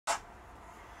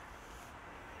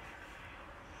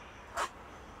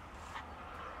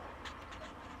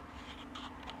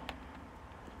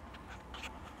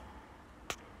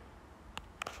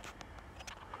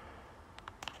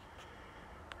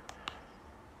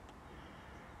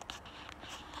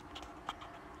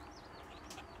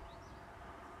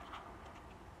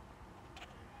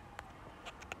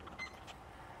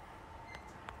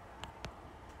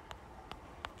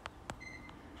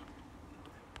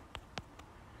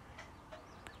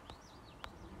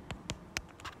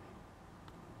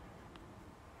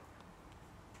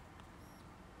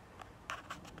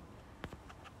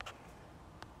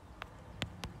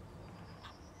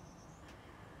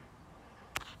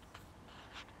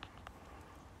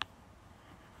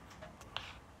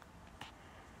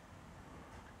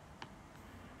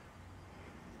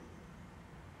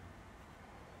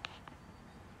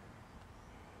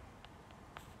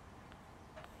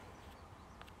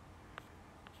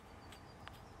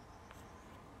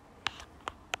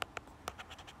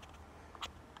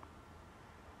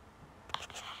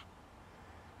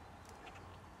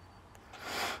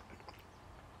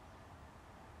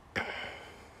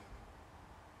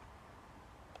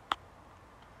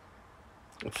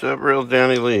What's up, real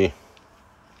Danny Lee?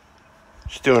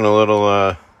 Just doing a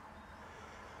little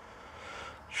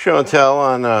show and tell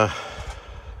on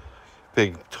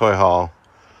big toy haul.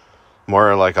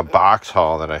 More like a box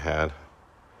haul that I had.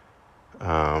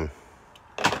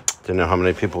 Didn't know how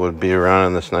many people would be around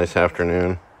on this nice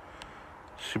afternoon.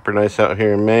 Super nice out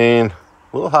here in Maine.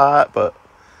 A little hot, but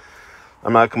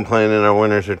I'm not complaining. Our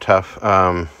winters are tough.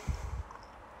 So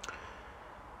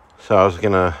I was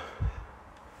gonna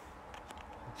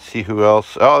see who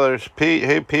else. Oh, there's Pete.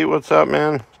 Hey, Pete, what's up,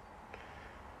 man?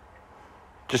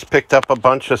 Just picked up a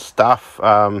bunch of stuff.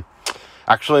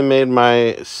 Actually made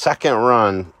my second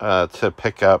run to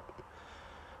pick up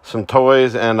some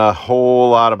toys and a whole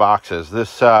lot of boxes.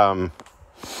 This,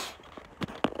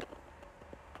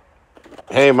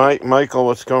 hey, Michael,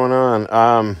 what's going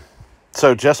on?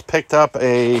 So just picked up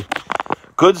a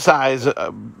good size, 2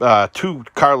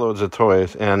 carloads of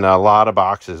toys and a lot of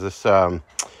boxes. This,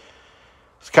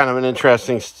 it's kind of an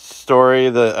interesting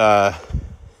story. The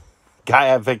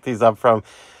guy I picked these up from,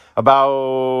 it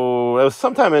was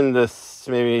sometime in this,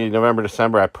 maybe November,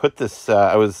 December, I put this,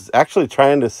 I was actually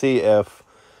trying to see if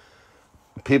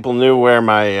people knew where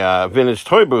my vintage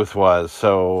toy booth was.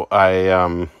 So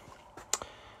I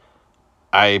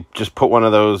just put one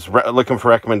of those, looking for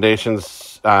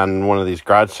recommendations on one of these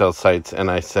garage sale sites,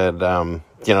 and I said,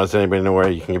 does anybody know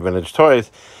where you can get vintage toys?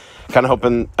 Kind of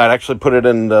hoping I'd actually put it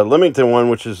in the Leamington one,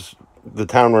 which is the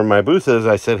town where my booth is.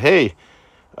 I said, hey,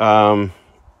 do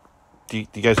you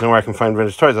guys know where I can find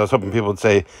vintage toys? I was hoping people would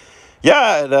say,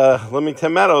 yeah, at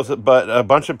Leamington Meadows, but a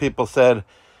bunch of people said,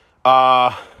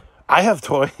 I have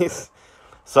toys.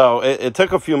 So it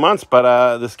took a few months,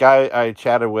 but this guy I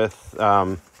chatted with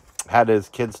had his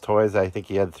kids' toys. I think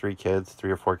he had 3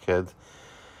 or 4 kids.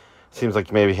 Seems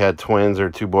like maybe he had twins or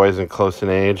 2 boys in close in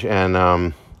age,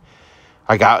 and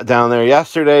I got down there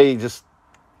yesterday. He just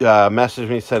messaged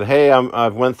me, said, hey,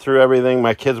 I've went through everything.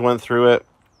 My kids went through it.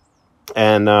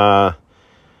 And you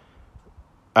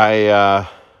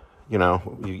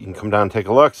can come down and take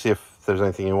a look, see if there's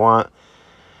anything you want.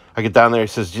 I get down there. He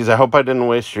says, geez, I hope I didn't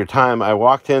waste your time. I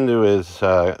walked into his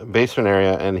basement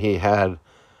area, and he had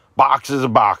boxes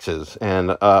of boxes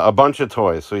and a bunch of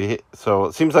toys. So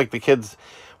it seems like the kids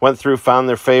went through, found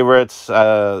their favorites.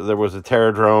 There was a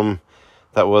Terradrome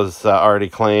that was already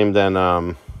claimed, and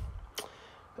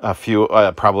a few,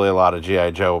 probably a lot of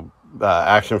G.I. Joe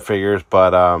action figures,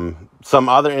 but some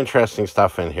other interesting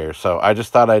stuff in here. So I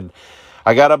just thought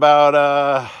I got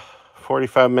about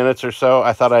 45 minutes or so.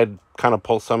 I thought I'd kind of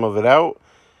pull some of it out.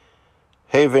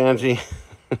 Hey, Vanjie,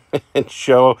 and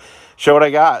show what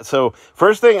I got. So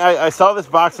first thing, I saw this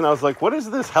box and I was like, what is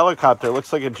this helicopter? It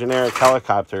looks like a generic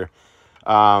helicopter.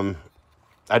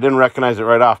 I didn't recognize it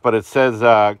right off, but it says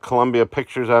Columbia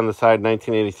Pictures on the side,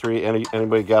 1983.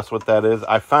 Anybody guess what that is?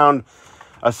 I found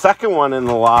a second one in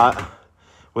the lot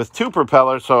with 2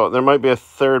 propellers, so there might be a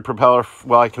third propeller.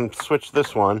 Well, I can switch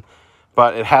this one,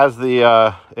 but it has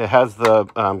the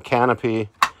canopy,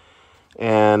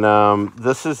 and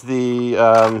this is the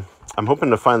I'm hoping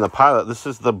to find the pilot. This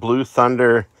is the Blue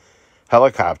Thunder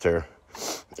helicopter.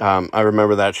 I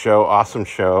remember that show, awesome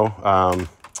show.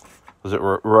 Was it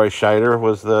Roy Scheider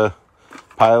was the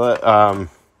pilot?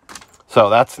 So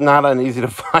that's not an easy to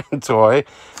find toy.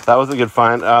 That was a good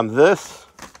find. This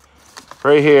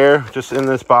right here, just in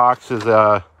this box, is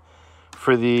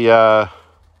for the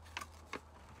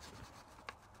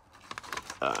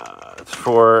it's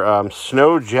for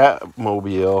Snow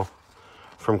Jetmobile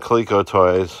from Coleco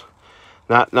Toys.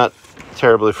 Not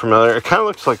terribly familiar. It kind of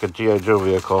looks like a G.I. Joe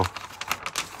vehicle,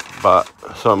 but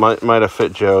so it might have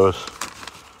fit Joe's.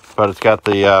 But it's got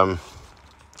the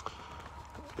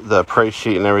price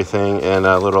sheet and everything, and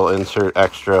a little insert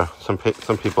extra. Some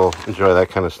people enjoy that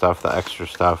kind of stuff, the extra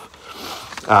stuff.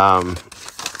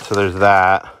 So there's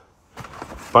that.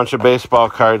 Bunch of baseball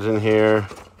cards in here.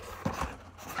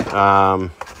 I'm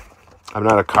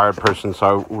not a card person, so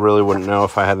I really wouldn't know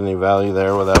if I had any value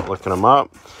there without looking them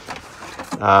up.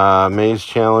 Maze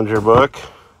Challenger book.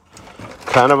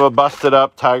 Kind of a busted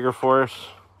up Tiger Force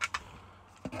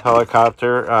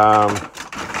helicopter.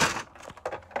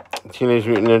 Teenage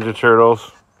Mutant Ninja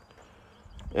Turtles.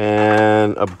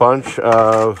 And a bunch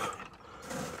of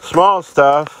small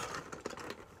stuff.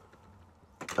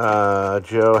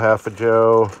 Joe, Half a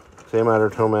Joe, Same Matter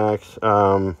Tomax.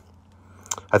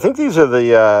 I think these are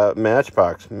the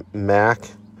Matchbox Mac.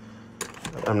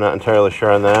 I'm not entirely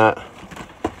sure on that.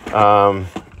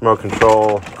 Remote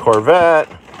control Corvette,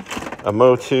 a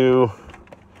Motu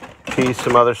piece,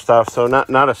 some other stuff. So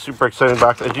not a super exciting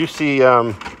box. I do see,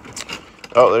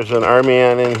 there's an Army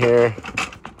Ant in here.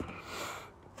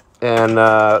 And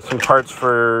some parts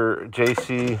for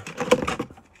Jayce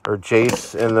or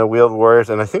Jayce in the Wheeled Warriors,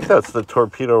 and I think that's the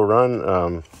Torpedo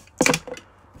Run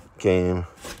game.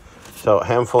 So a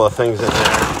handful of things in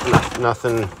there.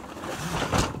 Nothing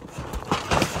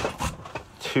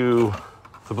too...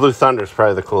 The Blue Thunder is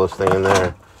probably the coolest thing in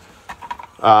there.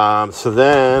 So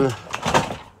then...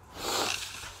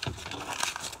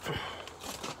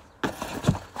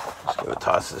 Just going to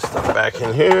toss this stuff back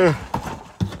in here.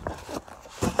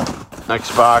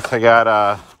 Next box, I got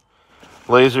a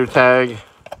laser tag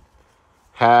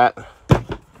hat.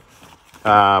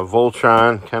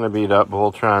 Voltron, kind of beat up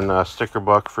Voltron sticker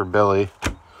book for Billy.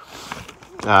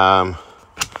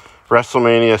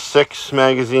 WrestleMania 6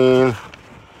 magazine.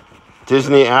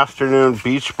 Disney Afternoon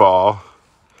Beach Ball.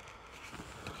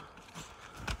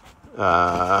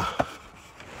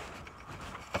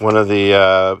 One of the,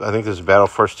 I think this is Battle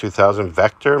Force 2000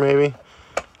 Vector, maybe.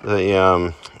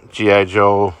 The G.I.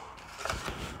 Joe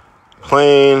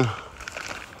plane.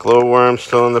 Glowworm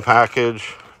still in the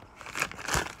package.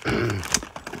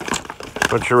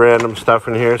 Bunch of random stuff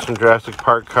in here. Some Jurassic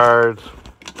Park cards.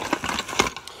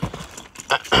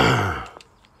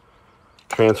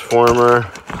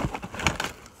 Transformer.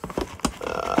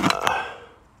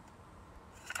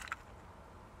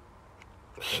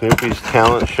 Snoopy's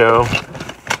Talent Show.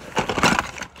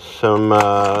 Some,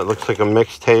 looks like a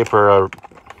mixtape or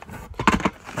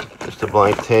just a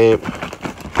blank tape.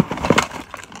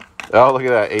 Oh, look at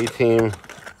that. A-Team.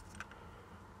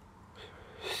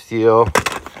 Steel.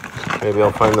 Maybe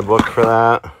I'll find the book for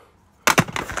that.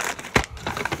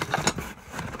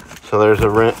 So there's a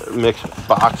mixed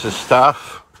box of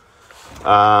stuff.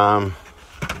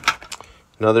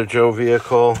 Another Joe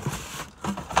vehicle.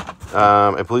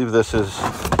 I believe this is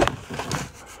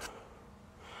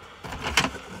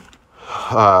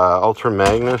Ultra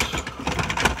Magnus.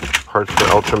 Parts for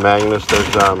Ultra Magnus.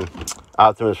 There's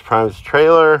Optimus Prime's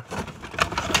trailer.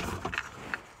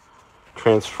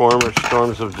 Transformers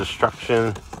Storms of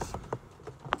Destruction.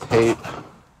 Tape.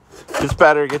 Gets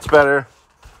better, gets better.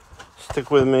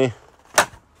 Stick with me.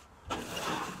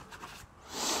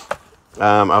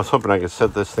 I was hoping I could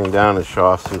set this thing down and show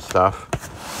off some stuff.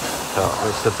 So let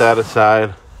me set that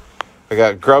aside. I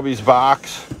got Grubby's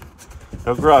box.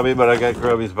 No Grubby, but I got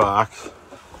Grubby's box.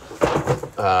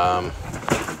 I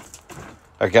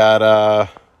got,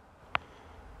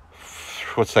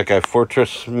 what's that guy?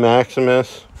 Fortress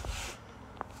Maximus.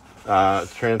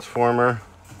 Transformer.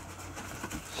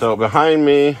 So behind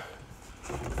me,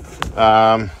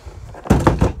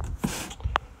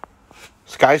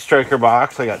 Sky Striker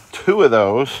box. I got 2 of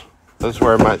those. This is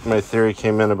where my theory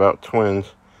came in about twins.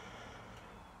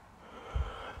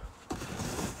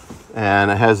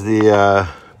 And it has the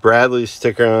Bradley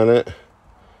sticker on it.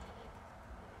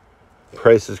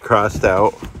 Price is crossed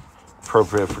out.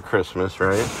 Appropriate for Christmas,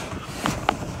 right?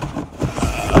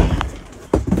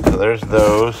 So there's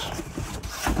those.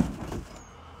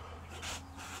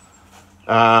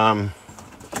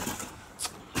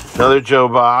 Another Joe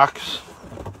box.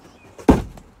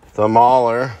 The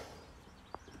Mauler.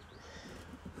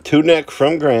 2-neck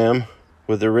from Graham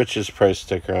with the Rich's price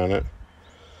sticker on it.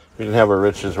 We didn't have a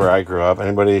Rich's where I grew up.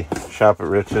 Anybody shop at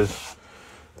Rich's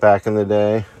back in the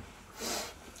day?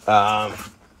 I'll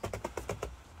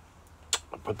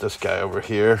put this guy over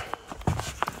here.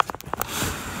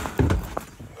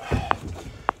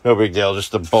 No big deal,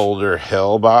 just a Boulder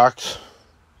Hill box.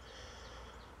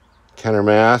 Kenner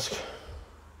mask.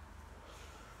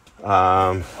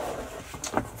 And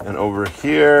over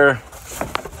here,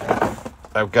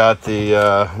 I've got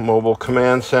the mobile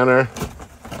command center.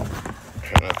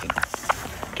 Try not to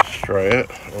destroy it,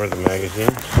 or the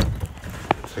magazine.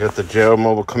 So I got the Joe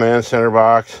mobile command center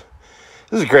box.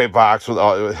 This is a great box with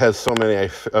all. It has so many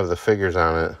of the figures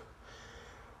on it.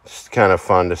 It's kind of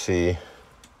fun to see.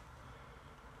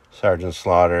 Sergeant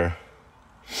Slaughter,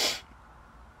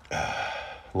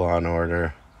 Law and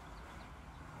Order,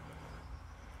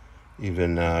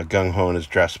 even Gung Ho in his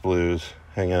dress blues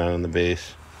hanging out on the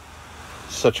base.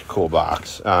 Such a cool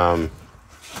box. So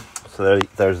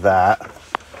there's that.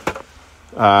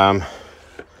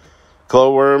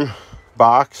 Glowworm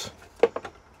box.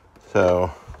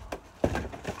 So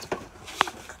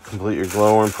complete your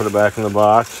glowworm, put it back in the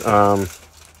box.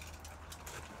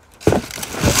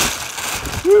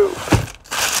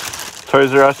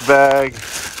 Toys R Us bag.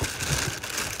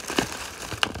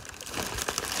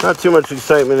 Not too much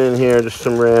excitement in here, just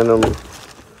some random.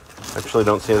 Actually,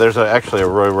 don't see. There's actually a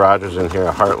Roy Rogers in here,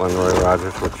 a Heartland Roy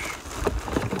Rogers, which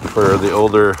for the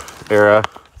older era,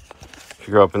 if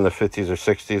you grew up in the 50s or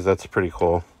 60s, that's pretty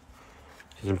cool.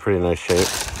 He's in pretty nice shape.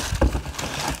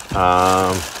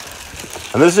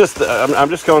 And this is just, I'm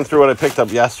just going through what I picked up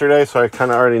yesterday, so I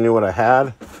kind of already knew what I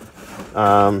had.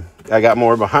 I got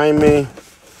more behind me.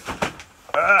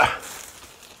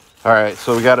 All right,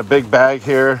 so we got a big bag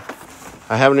here.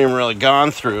 I haven't even really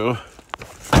gone through.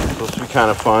 It's supposed to be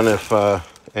kind of fun if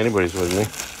anybody's with me.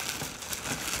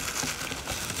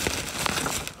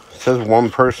 It says one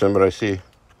person, but I see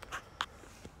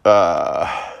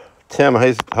Tim.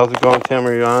 How's it going, Tim?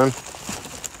 Are you on?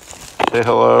 Say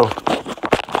hello.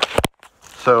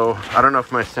 So I don't know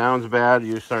if my sound's bad.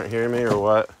 You just aren't hearing me or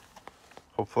what.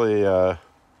 Hopefully,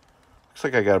 looks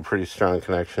like I got a pretty strong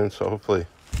connection. So hopefully,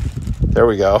 there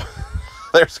we go.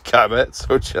 There's a comment.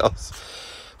 So jealous.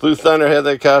 Blue Thunder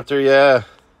helicopter. Yeah.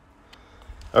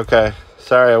 Okay.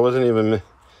 Sorry, I wasn't even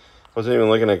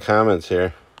looking at comments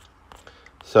here.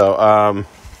 So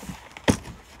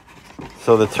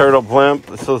so the turtle blimp.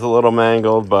 This was a little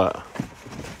mangled, but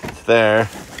it's there.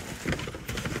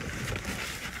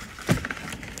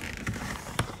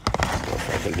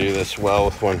 Do this well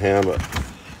with one hand, but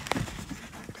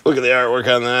look at the artwork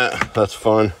on that. That's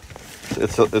fun.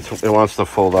 It wants to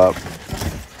fold up,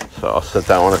 so I'll set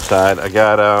that one aside. I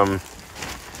got I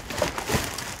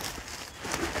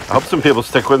hope some people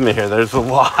stick with me here. There's a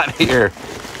lot here.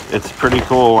 It's pretty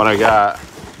cool what I got.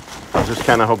 I was just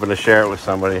kind of hoping to share it with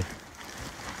somebody.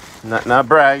 Not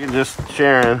bragging, just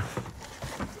sharing.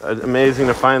 Amazing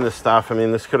to find this stuff. I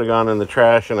mean, this could have gone in the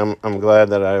trash, and I'm glad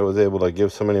that I was able to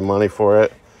give somebody money for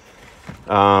it.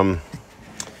 So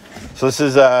this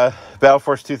is Battle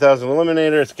Force 2000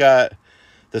 Eliminator. It's got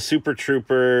the Super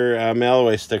Trooper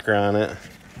mail-away sticker on it,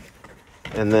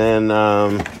 and then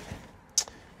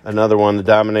another one, the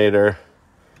Dominator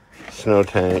snow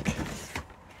tank.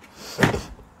 So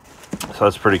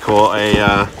that's pretty cool.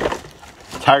 A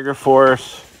Tiger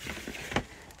Force.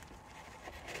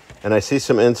 And I see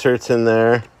some inserts in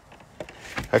there.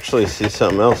 Actually, see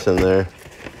something else in there.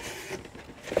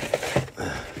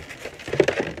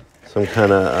 Some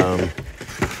kind of,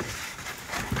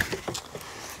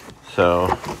 so,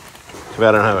 too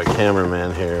bad I don't have a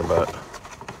cameraman here, but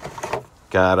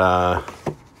got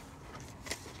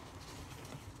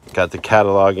the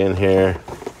catalog in here.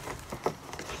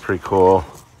 It's pretty cool.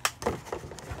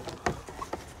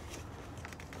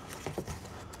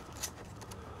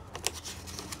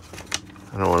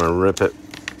 I don't want to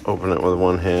open it with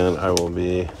one hand. I will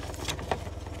be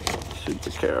super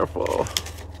careful.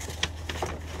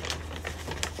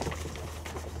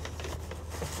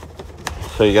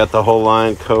 So you got the whole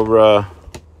line, Cobra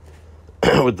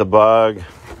with the Bug,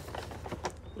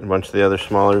 a bunch of the other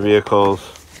smaller vehicles,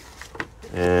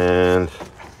 and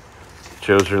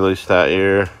Joe's released that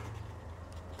year.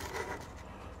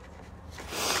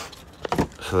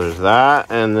 So there's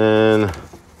that, and then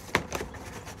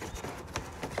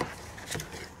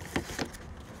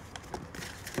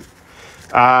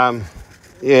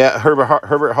yeah,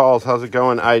 Herbert Halls, how's it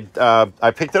going? I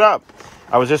picked it up.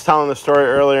 I was just telling the story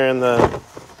earlier in the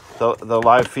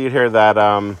live feed here that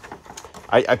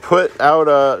I put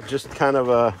out just kind of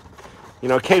a,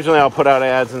 occasionally I'll put out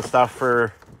ads and stuff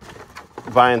for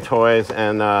buying toys,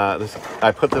 and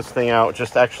I put this thing out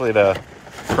just actually to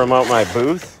promote my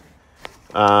booth.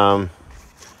 So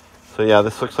yeah,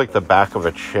 this looks like the back of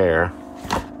a chair.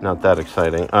 Not that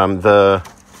exciting. The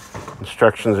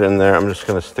instructions are in there. I'm just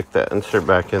going to stick that insert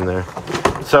back in there.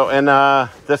 So, and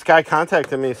this guy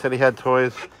contacted me, said he had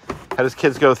toys, had his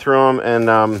kids go through them,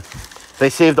 and they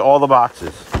saved all the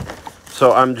boxes.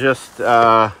 So I'm just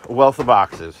wealth of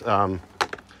boxes.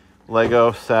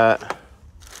 Lego set.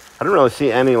 I didn't really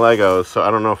see any Legos, so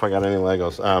I don't know if I got any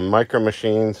Legos. Micro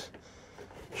Machines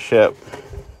ship.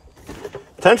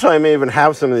 Potentially I may even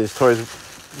have some of these toys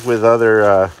with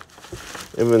other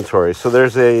inventory. So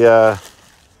there's a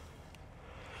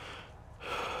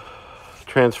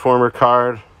Transformer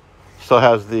card. Still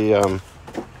has the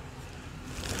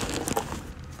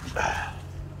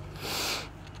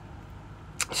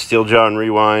Steel Jaw and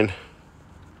Rewind.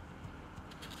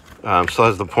 Still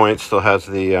has the points. Still has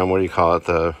the what do you call it?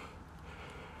 The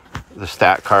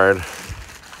stat card.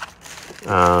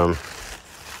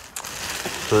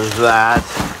 So there's that.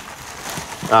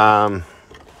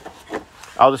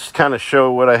 I'll just kind of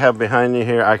show what I have behind me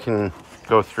here. I can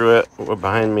go through it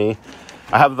behind me.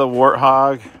 I have the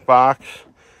Warthog box.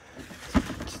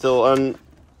 Still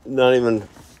not even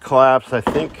collapsed, I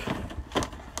think.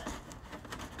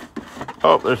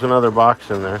 Oh, there's another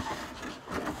box in there.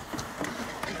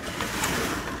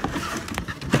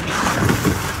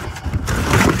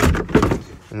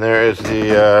 And there is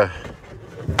the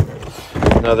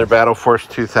another Battle Force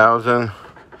 2000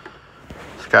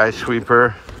 Sky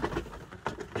Sweeper.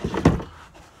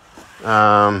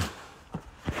 I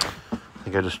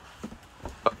think I just...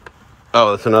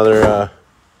 Oh, that's another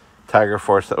Tiger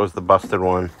Force. That was the busted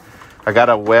one. I got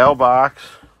a whale box.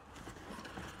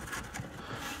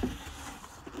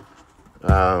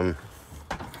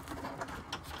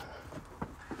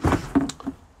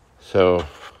 So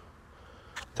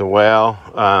the whale,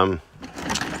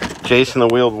 Jayce and the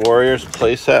Wheeled Warriors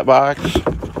playset box,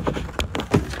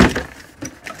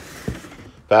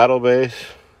 battle base.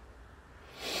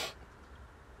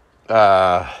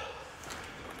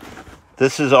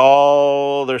 This is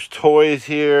all, there's toys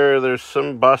here, there's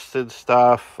some busted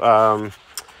stuff, some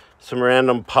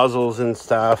random puzzles and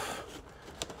stuff.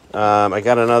 I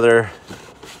got another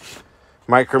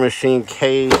Micro Machine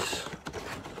case.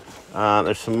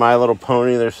 There's some My Little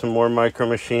Pony, there's some more Micro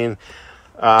Machine.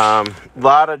 A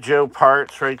lot of Joe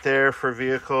parts right there for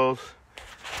vehicles.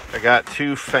 I got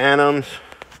 2 Phantoms.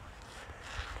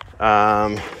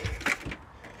 I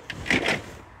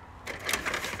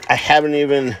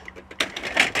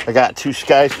got 2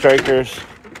 Sky Strikers.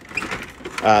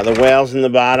 The whales in the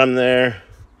bottom there.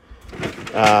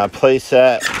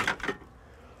 Playset.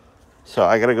 So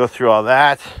I gotta go through all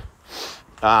that.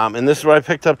 And this is what I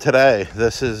picked up today.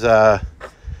 This is,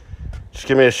 just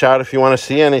give me a shout if you want to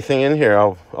see anything in here.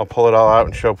 I'll pull it all out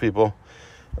and show people.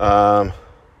 I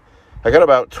got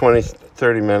about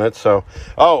 20-30 minutes. So,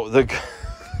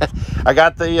 I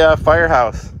got the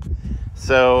firehouse.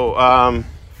 So,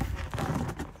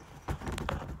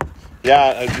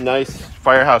 yeah, a nice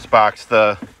firehouse box.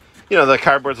 The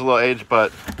cardboard's a little aged,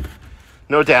 but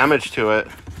no damage to it.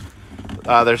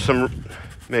 There's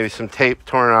maybe some tape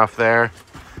torn off there.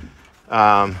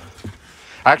 I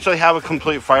actually have a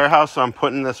complete firehouse, so I'm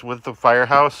putting this with the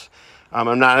firehouse.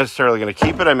 I'm not necessarily going to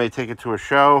keep it. I may take it to a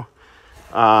show.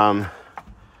 But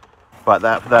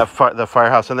the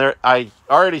firehouse in there, I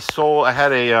already sold. I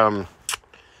had an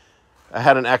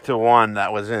Ecto 1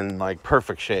 that was in like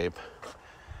perfect shape.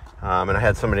 And I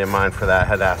had somebody in mind for that,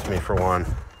 had asked me for one.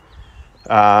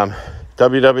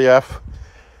 WWF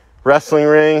wrestling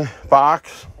ring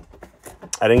box.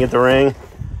 I didn't get the ring.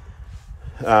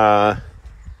 So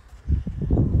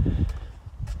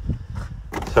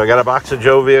I got a box of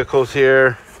Joe vehicles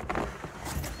here.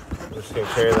 I'm just going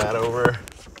to carry that over.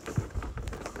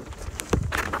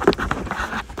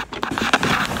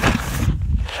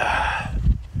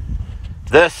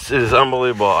 This is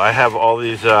unbelievable. I have all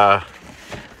these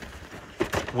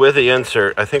with the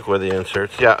insert. I think with the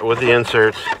inserts. Yeah, with the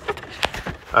inserts.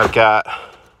 I've got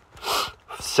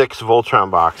 6 Voltron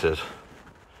boxes.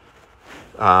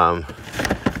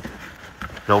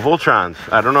 No Voltrons.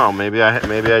 I don't know. Maybe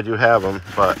I do have them,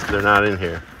 but they're not in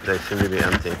here. They seem to be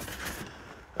empty.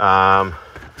 Got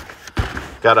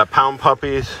a Pound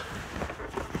Puppies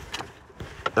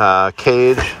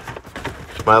cage.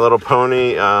 My Little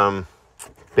Pony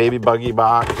baby buggy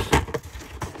box.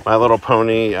 My Little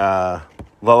Pony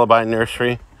Lullaby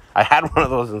Nursery. I had one of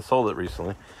those and sold it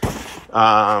recently.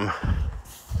 But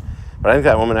I think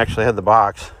that woman actually had the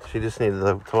box. She just needed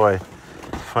the toy.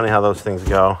 Funny how those things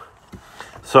go.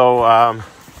 So, all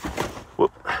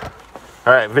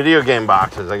right, video game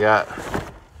boxes. I got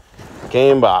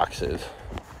game boxes.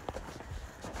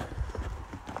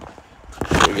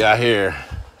 What we got here?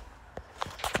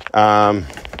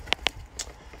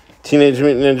 Teenage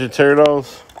Mutant Ninja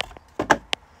Turtles.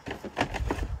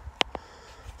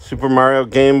 Super Mario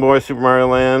Game Boy, Super Mario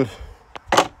Land.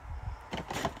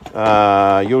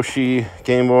 Yoshi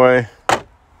Game Boy.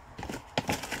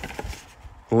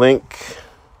 Link.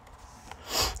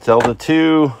 Zelda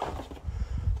 2.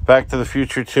 Back to the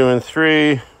Future 2 and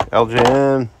 3.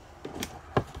 LJN.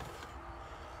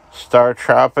 Star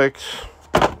Tropics.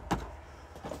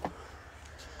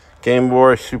 Game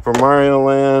Boy, Super Mario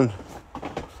Land.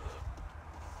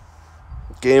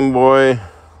 Game Boy.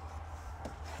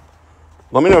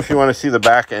 Let me know if you want to see the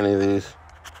back of any of these.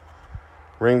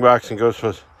 Ring box and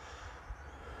Ghostbusters.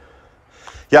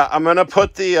 Yeah, I'm gonna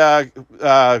put the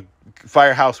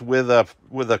firehouse with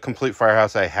a complete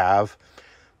firehouse I have,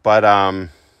 but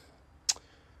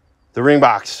the ring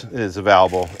box is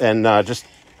available, and just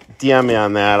DM me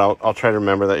on that. I'll try to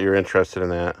remember that you're interested in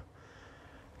that.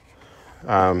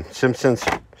 Simpsons,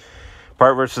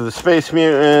 Bart versus the Space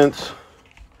Mutants,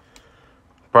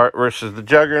 Bart versus the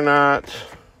Juggernaut,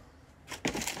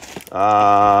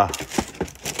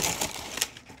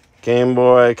 Game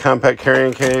Boy compact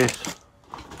carrying case,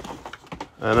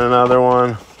 and another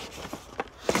one.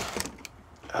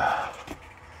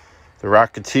 The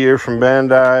Rocketeer from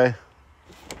Bandai,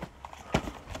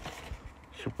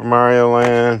 Super Mario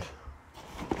Land,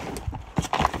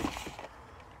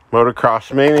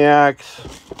 Motocross Maniacs,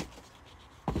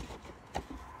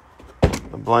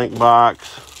 a blank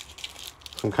box,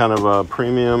 some kind of a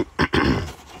premium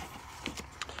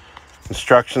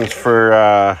instructions for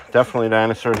definitely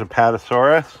Dinosaurs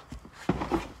Apatosaurus.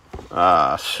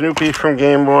 Snoopy from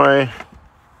Game Boy.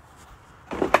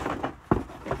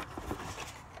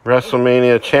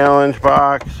 WrestleMania Challenge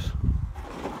box.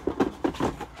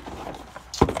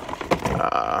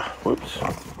 Whoops.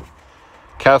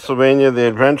 Castlevania The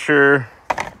Adventure.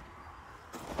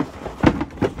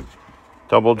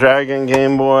 Double Dragon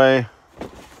Game Boy.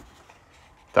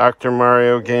 Dr.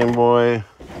 Mario Game Boy.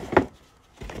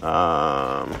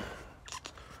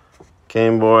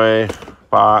 Game Boy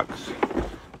box.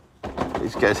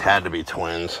 These guys had to be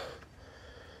twins.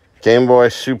 Game Boy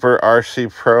Super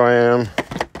RC Pro-Am.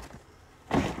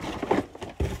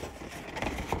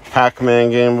 Pac-Man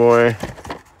Game Boy.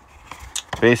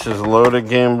 Bases Loaded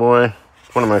Game Boy.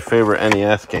 One of my favorite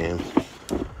NES games.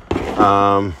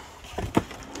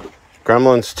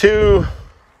 Gremlins 2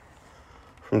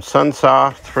 from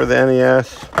Sunsoft for the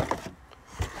NES.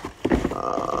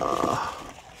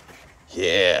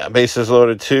 Yeah, Bases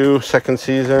Loaded 2, second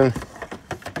season.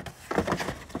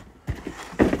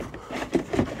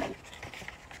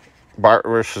 Bart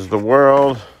vs. the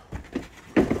World.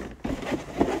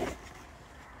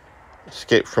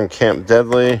 Escape from Camp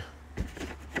Deadly.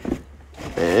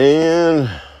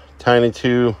 And Tiny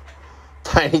Toon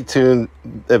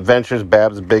Adventures,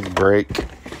 Bab's Big Break.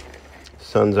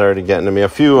 Sun's already getting to me. A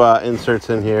few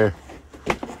inserts in here.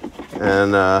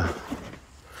 And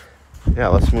yeah,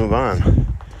 let's move on.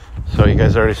 So you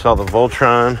guys already saw the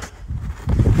Voltron.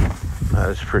 That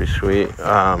is pretty sweet.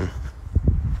 A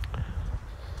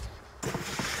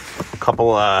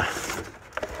couple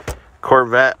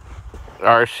Corvette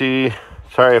RC.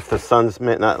 Sorry if the sun's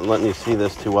not letting you see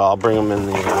this too well. I'll bring them in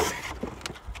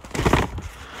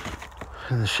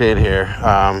the shade here.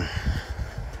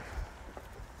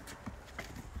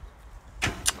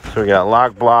 So we got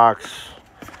lock blocks,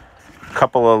 a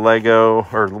couple of Lego,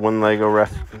 or one Lego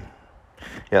rescue.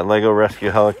 Yeah, Lego Rescue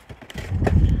Helicopter.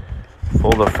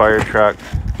 Fold a fire truck.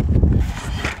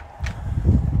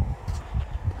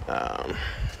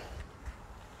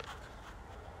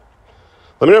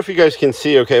 Let me know if you guys can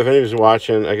see, okay, if anybody's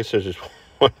watching. I guess there's just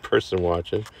one person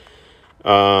watching.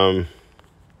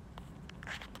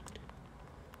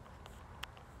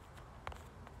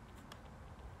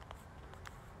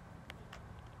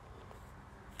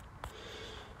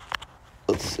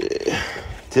 Let's see.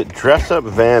 Dress Up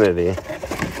Vanity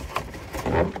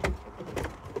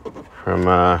from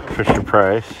Fisher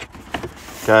Price.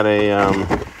 Got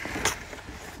a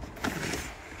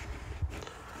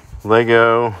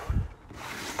Lego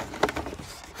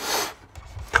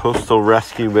Coastal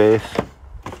Rescue Base.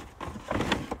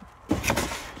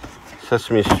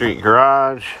 Sesame Street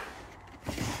Garage.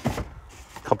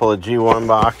 A couple of G1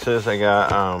 boxes. I got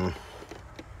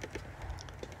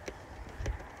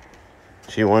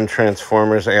G1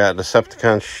 Transformers. I got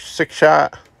Decepticon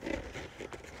 6-shot.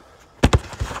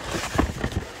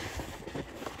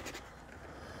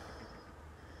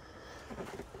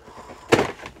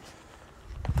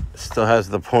 Still has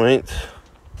the point.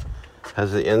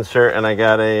 Has the insert, and I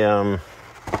got a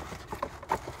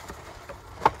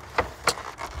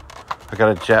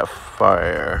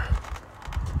Jetfire,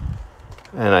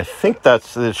 and I think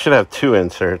it should have two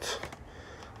inserts,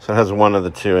 so it has one of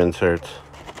the two inserts.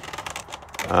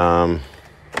 So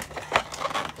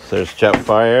there's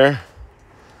Jetfire.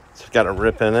 It's got a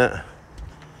rip in it.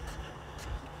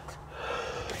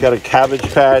 Got a Cabbage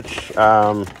Patch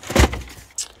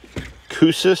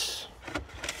Koosis.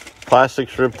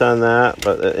 Plastic's ripped on that,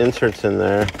 but the insert's in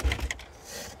there.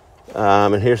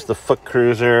 And here's the Foot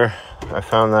Cruiser. I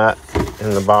found that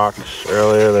in the box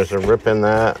earlier. There's a rip in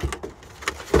that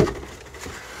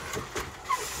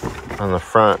on the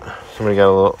front. Somebody got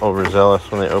a little overzealous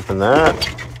when they opened that.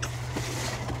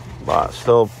 But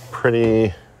still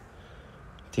pretty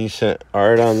decent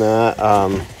art on that.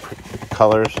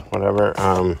 Colors, whatever.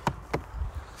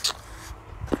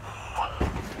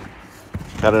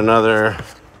 Got another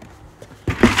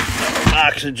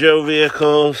box of Joe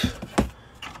vehicles.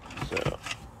 So,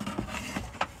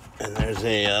 and there's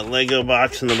a Lego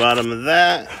box in the bottom of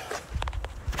that.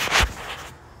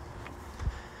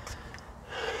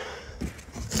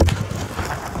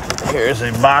 Here's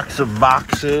a box of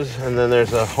boxes, and then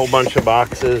there's a whole bunch of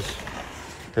boxes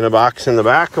in a box in the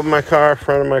back of my car,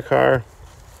 front of my car.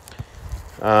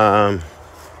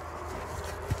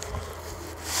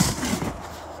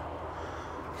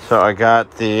 So I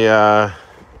got the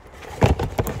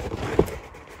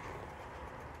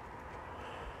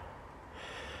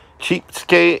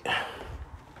Cheapskate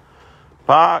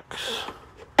box.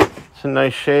 It's in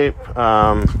nice shape.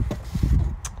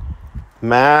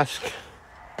 Mask,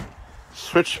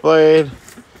 Switchblade,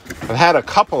 I've had a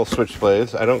couple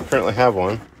switchblades. I don't currently have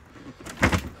one.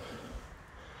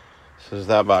 This is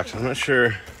that box. I'm not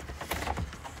sure.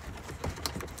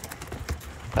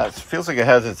 That feels like it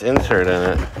has its insert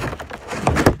in it.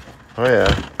 Oh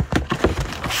yeah.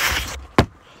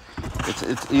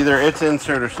 It's either its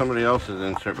insert or somebody else's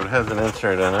insert, but it has an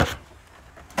insert in it.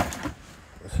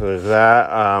 So there's that.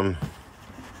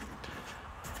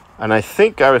 And I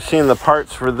think I was seeing the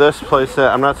parts for this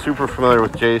playset. I'm not super familiar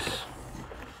with Jayce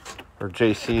or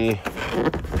JC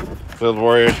Build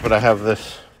Warriors, but I have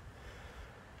this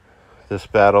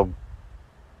battle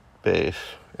base,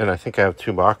 and I think I have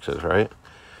 2 boxes, right?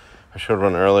 I showed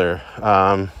one earlier.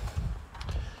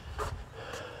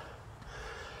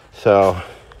 So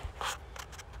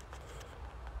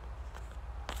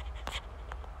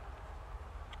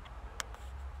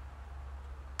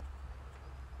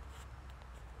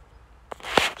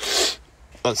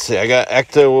let's see. I got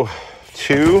Ecto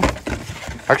 2.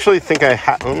 Actually, think I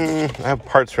have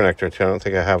parts for an Ecto 2. I don't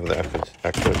think I have the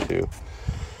Ecto 2.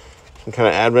 Some kind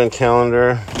of advent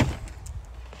calendar.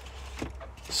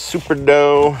 Super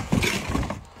Dough.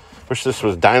 Wish this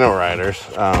was Dino Riders.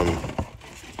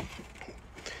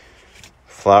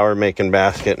 Flower making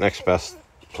basket, next best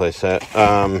playset.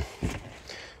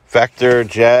 Vector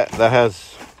Jet, that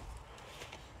has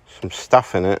some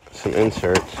stuff in it, some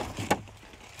inserts.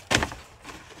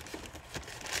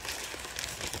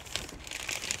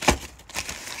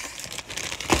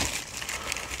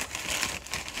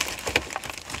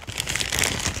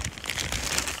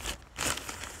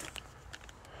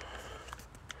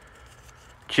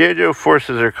 G.I. Joe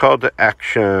forces are called to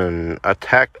action.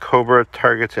 Attack Cobra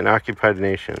targets in occupied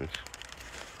nations.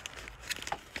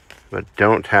 But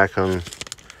don't attack them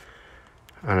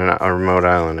on a remote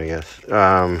island, I guess.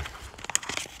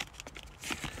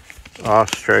 Aw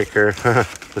Striker.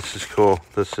 This is cool.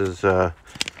 This is a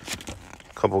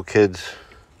couple kids.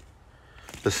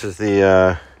 This is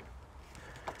the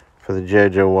for the G.I.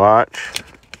 Joe watch.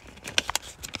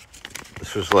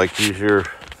 This was like, use your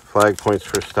flag points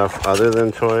for stuff other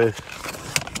than toys.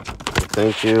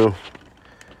 Thank you.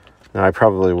 No, I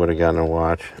probably would have gotten a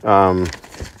watch. Look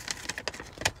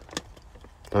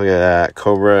at that.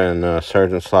 Cobra and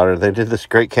Sergeant Slaughter. They did this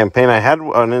great campaign. I had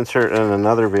an insert in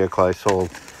another vehicle I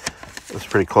sold. It was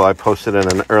pretty cool. I posted in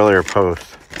an earlier post.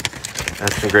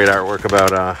 That's some great artwork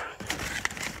about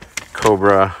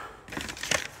Cobra.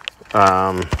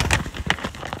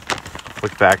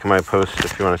 Look back at my post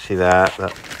if you want to see that.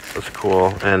 That was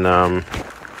cool. And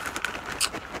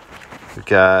we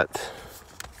got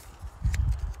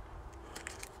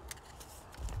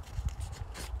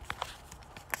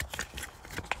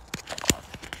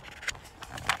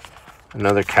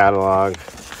another catalog.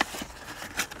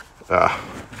 I'll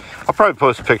probably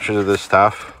post pictures of this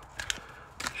stuff,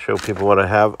 show people what I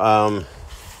have.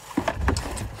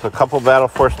 So a couple Battle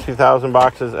Force 2000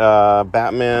 boxes,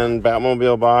 Batman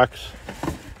Batmobile box.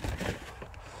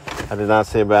 I did not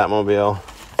see a Batmobile.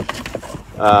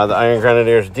 The Iron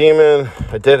Grenadiers Demon.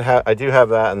 I do have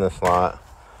that in this lot.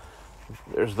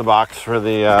 There's the box for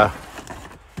the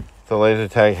laser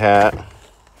tag hat.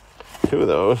 2 of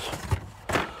those.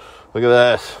 Look at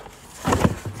this.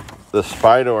 The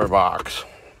Spydor box.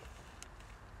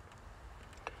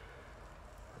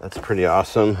 That's pretty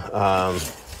awesome.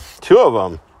 2 of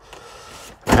them.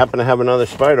 I happen to have another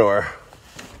Spydor.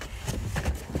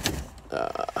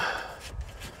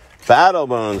 Battle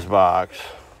Bones box.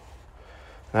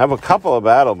 I have a couple of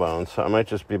Battle Bones, so I might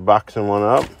just be boxing one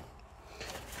up.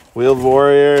 Wheeled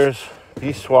Warriors,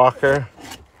 Beast Walker,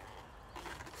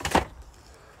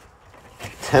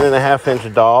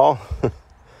 10.5-inch doll,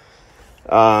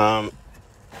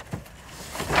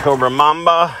 Cobra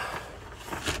Mamba,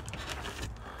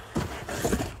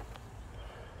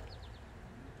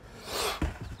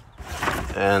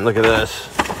 and look at this.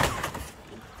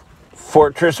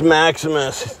 Fortress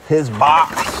Maximus, his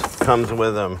box comes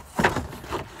with him.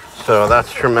 So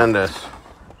that's tremendous.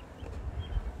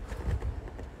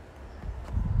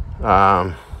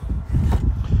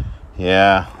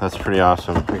 Yeah, that's pretty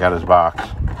awesome. I got his box.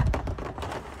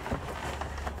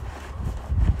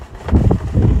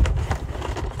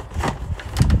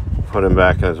 Put him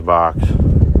back in his box.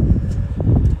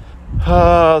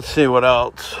 Let's see what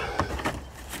else.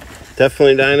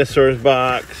 Definitely Dinosaurs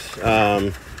box.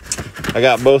 I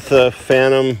got both the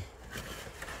Phantom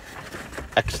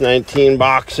X19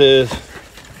 boxes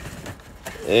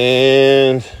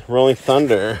and Rolling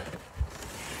Thunder,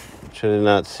 which I did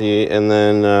not see, and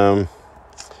then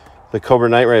the Cobra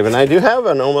Night Raven. I do have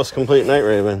an almost complete Night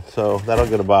Raven, so that'll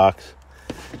get a box.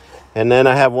 And then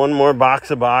I have one more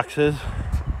box of boxes.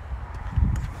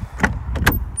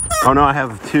 Oh no, I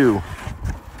have 2.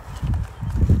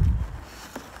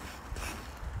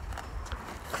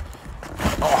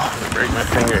 break my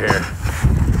finger here.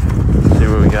 Let's see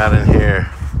what we got in here.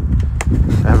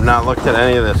 I have not looked at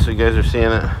any of this, so you guys are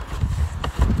seeing it.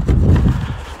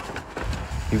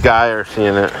 You guys are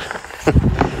seeing it.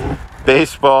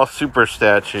 Baseball super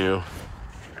statue.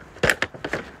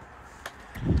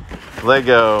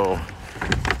 Lego.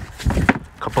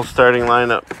 Couple starting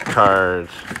lineup cards.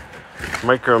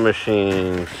 Micro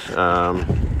Machines.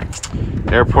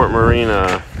 Airport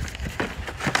Marina.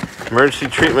 Emergency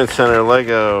Treatment Center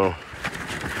Lego.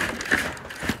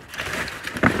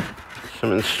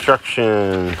 Some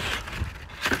instructions.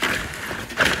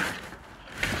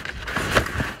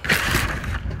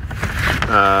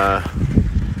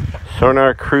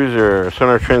 Sonar Cruiser.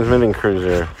 Sonar Transmitting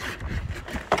Cruiser.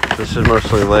 This is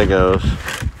mostly Legos.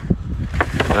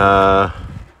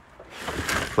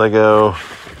 Lego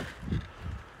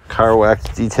Car Wax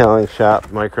Detailing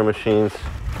Shop. Micro Machines.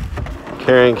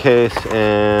 Carrying case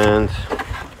and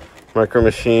Micro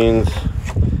Machines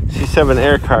C7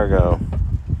 air cargo.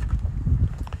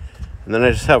 And then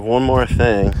I just have one more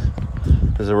thing.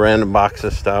 There's a random box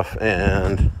of stuff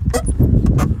and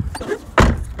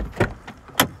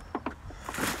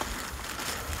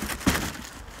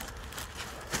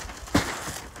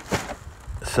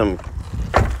some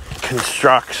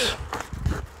constructs.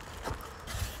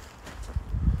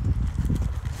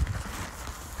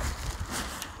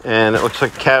 And it looks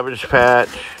like Cabbage Patch.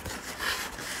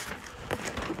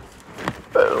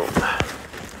 Boom.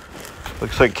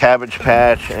 Looks like Cabbage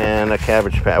Patch and a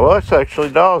Cabbage Patch. Well, it's actually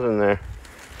dolls in there.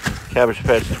 Cabbage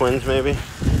Patch Twins, maybe.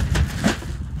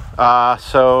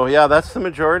 So, yeah, that's the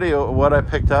majority of what I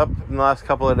picked up in the last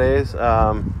couple of days.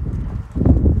 Kind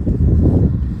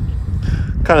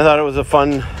of thought it was a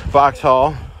fun box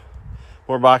haul.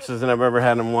 More boxes than I've ever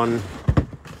had in one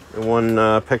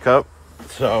pickup.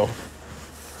 So...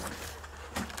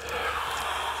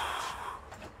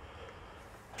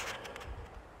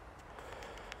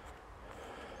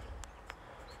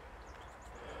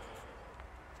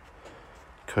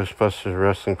 Ghostbusters,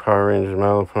 Wrestling, Power Rangers, My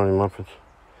Little Pony, Muppets.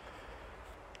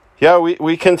 Yeah,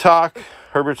 we can talk.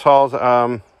 Herbert's Halls.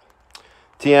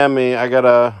 DM me. I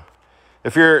gotta.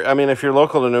 If you're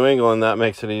local to New England, that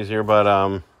makes it easier. But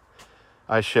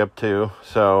I ship too.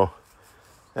 So,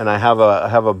 and I have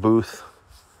a booth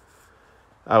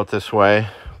out this way.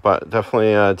 But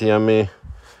definitely DM me.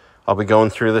 I'll be going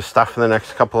through this stuff in the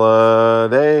next couple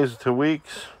of days, 2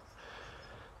 weeks.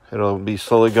 It'll be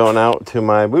slowly going out to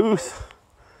my booth.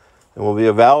 And will be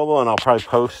available, and I'll probably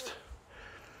post.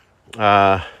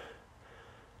 But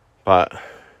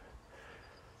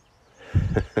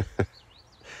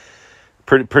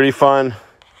pretty fun.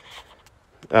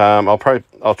 I'll try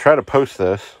to post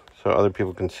this so other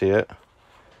people can see it.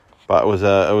 But it was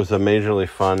a majorly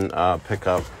fun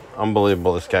pickup.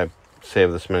 Unbelievable! This guy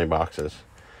saved this many boxes.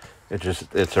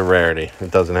 It's a rarity. It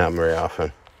doesn't happen very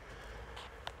often.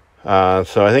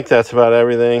 So I think that's about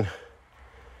everything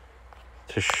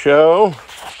to show.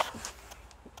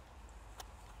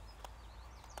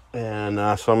 And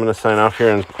so I'm going to sign off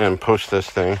here and post this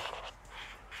thing.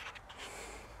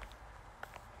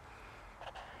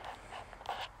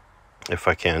 If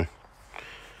I can.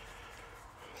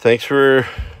 Thanks for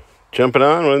jumping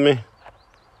on with me.